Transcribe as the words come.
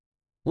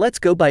Let's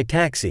go by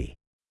taxi.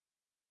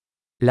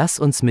 Lass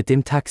uns mit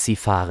dem Taxi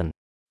fahren.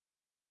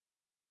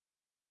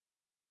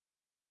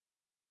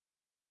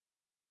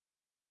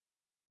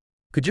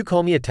 Could you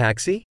call me a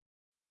taxi?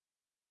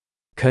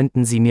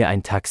 Könnten Sie mir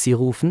ein Taxi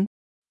rufen?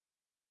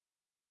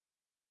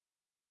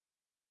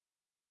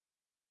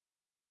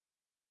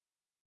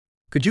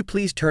 Could you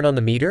please turn on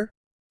the meter?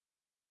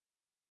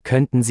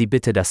 Könnten Sie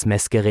bitte das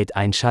Messgerät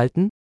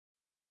einschalten?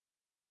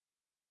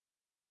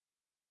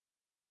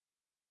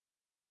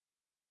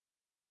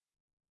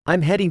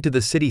 I'm heading to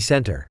the city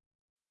center.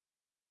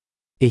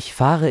 Ich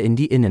fahre in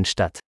die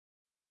Innenstadt.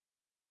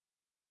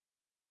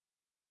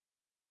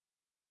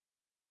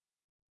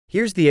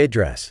 Here's the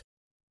address.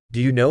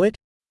 Do you know it?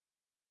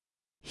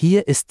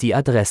 Hier ist die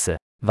Adresse.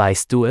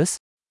 Weißt du es?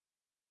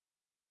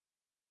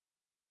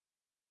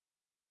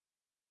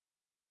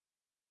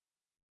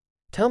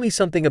 Tell me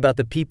something about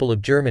the people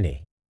of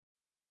Germany.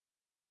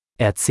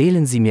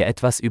 Erzählen Sie mir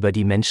etwas über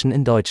die Menschen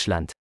in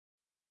Deutschland.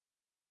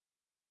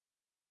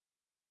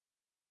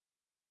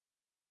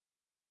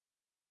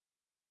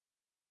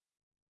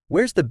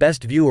 Where's the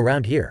best view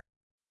around here?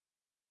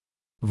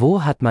 Wo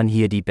hat man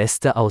hier die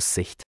beste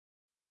Aussicht?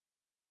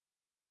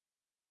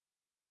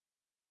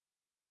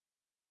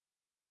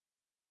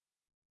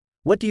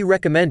 What do you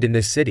recommend in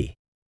this city?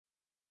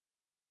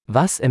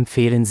 Was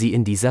empfehlen Sie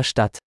in dieser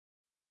Stadt?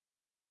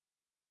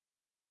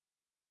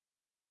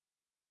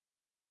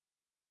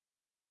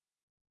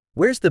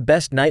 Where's the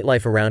best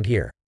nightlife around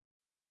here?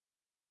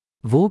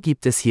 Wo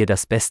gibt es hier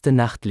das beste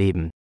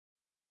Nachtleben?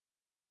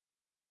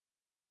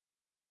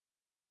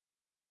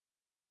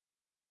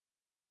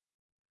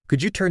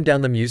 Could you turn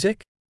down the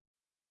music?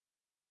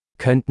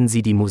 Könnten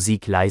Sie die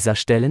Musik leiser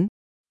stellen?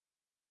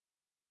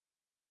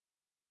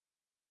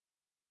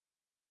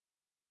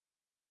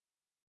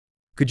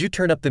 Could you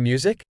turn up the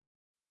music?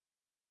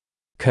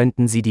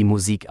 Könnten Sie die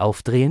Musik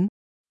aufdrehen?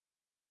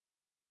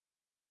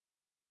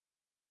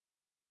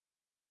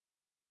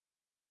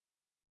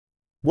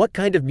 What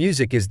kind of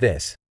music is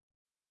this?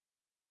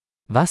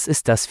 Was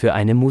ist das für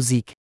eine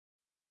Musik?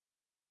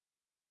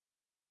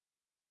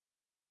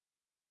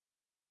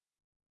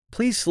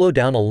 Please slow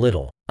down a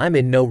little. I'm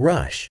in no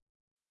rush.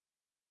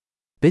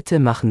 Bitte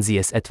machen Sie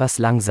es etwas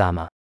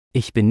langsamer.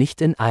 Ich bin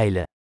nicht in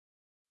Eile.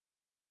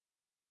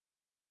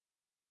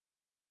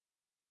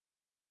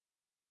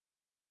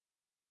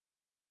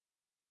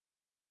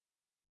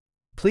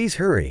 Please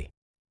hurry.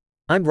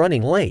 I'm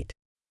running late.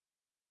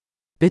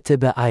 Bitte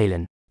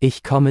beeilen.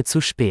 Ich komme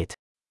zu spät.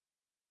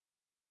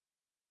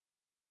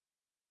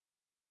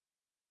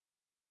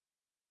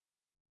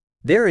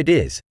 There it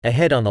is,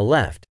 ahead on the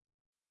left.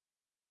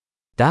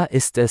 Da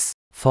ist es,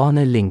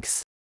 vorne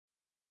links.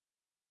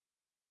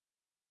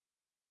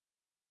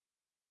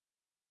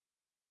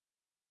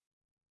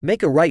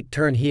 Make a right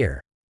turn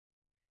here.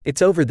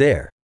 It's over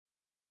there.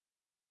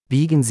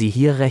 Biegen Sie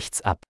hier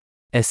rechts ab.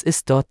 Es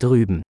ist dort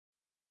drüben.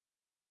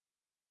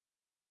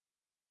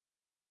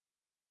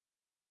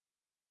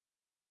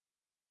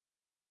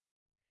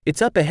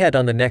 It's up ahead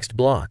on the next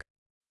block.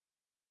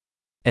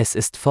 Es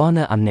ist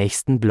vorne am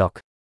nächsten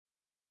Block.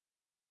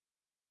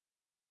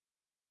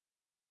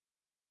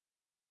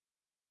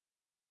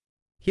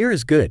 Here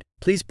is good,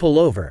 please pull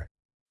over.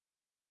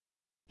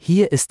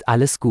 Hier ist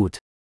alles gut.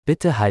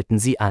 Bitte halten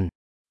Sie an.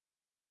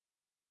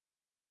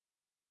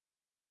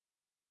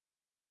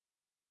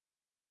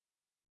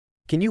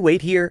 Can you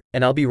wait here,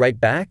 and I'll be right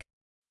back?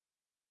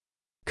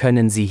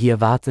 Können Sie hier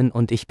warten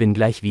und ich bin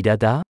gleich wieder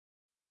da?